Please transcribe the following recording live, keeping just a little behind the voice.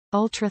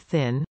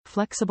Ultra-thin,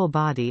 flexible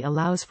body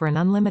allows for an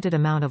unlimited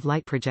amount of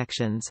light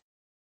projections.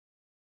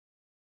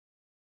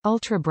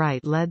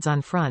 Ultra-bright LEDs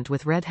on front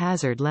with red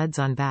hazard LEDs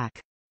on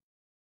back.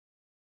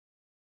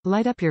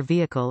 Light up your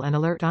vehicle and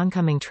alert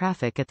oncoming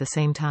traffic at the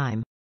same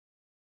time.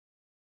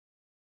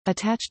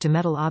 Attached to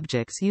metal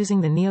objects using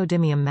the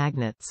neodymium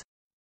magnets.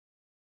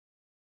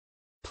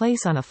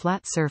 Place on a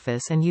flat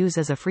surface and use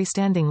as a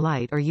freestanding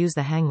light or use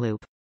the hang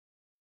loop.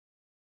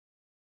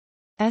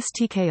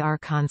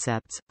 STKR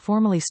Concepts,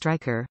 formerly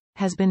Stryker,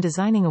 has been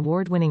designing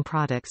award-winning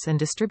products and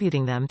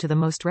distributing them to the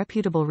most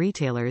reputable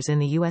retailers in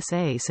the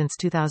USA since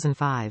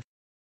 2005.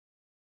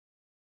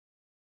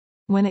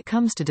 When it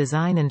comes to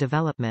design and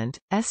development,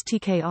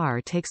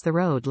 STKR takes the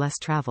road less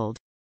traveled.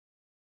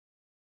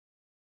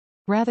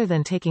 Rather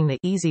than taking the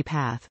easy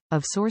path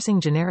of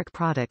sourcing generic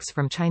products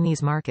from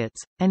Chinese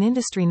markets, an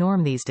industry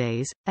norm these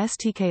days,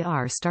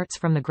 STKR starts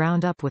from the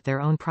ground up with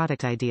their own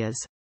product ideas.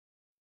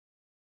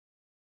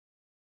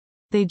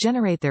 They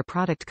generate their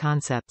product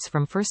concepts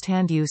from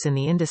first-hand use in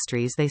the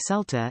industries they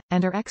sell to,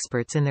 and are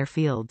experts in their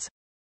fields.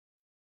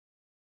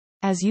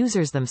 As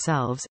users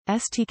themselves,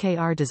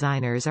 STKR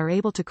designers are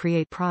able to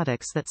create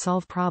products that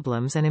solve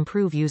problems and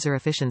improve user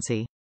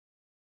efficiency.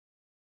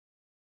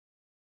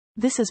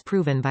 This is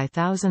proven by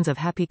thousands of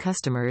happy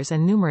customers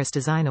and numerous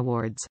design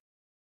awards.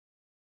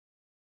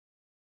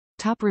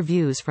 Top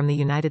reviews from the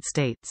United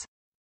States.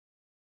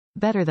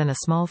 Better than a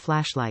small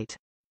flashlight.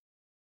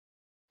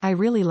 I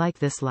really like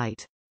this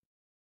light.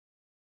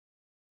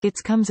 It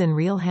comes in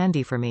real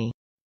handy for me.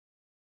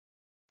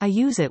 I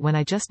use it when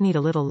I just need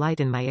a little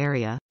light in my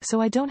area, so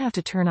I don't have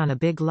to turn on a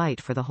big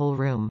light for the whole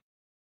room.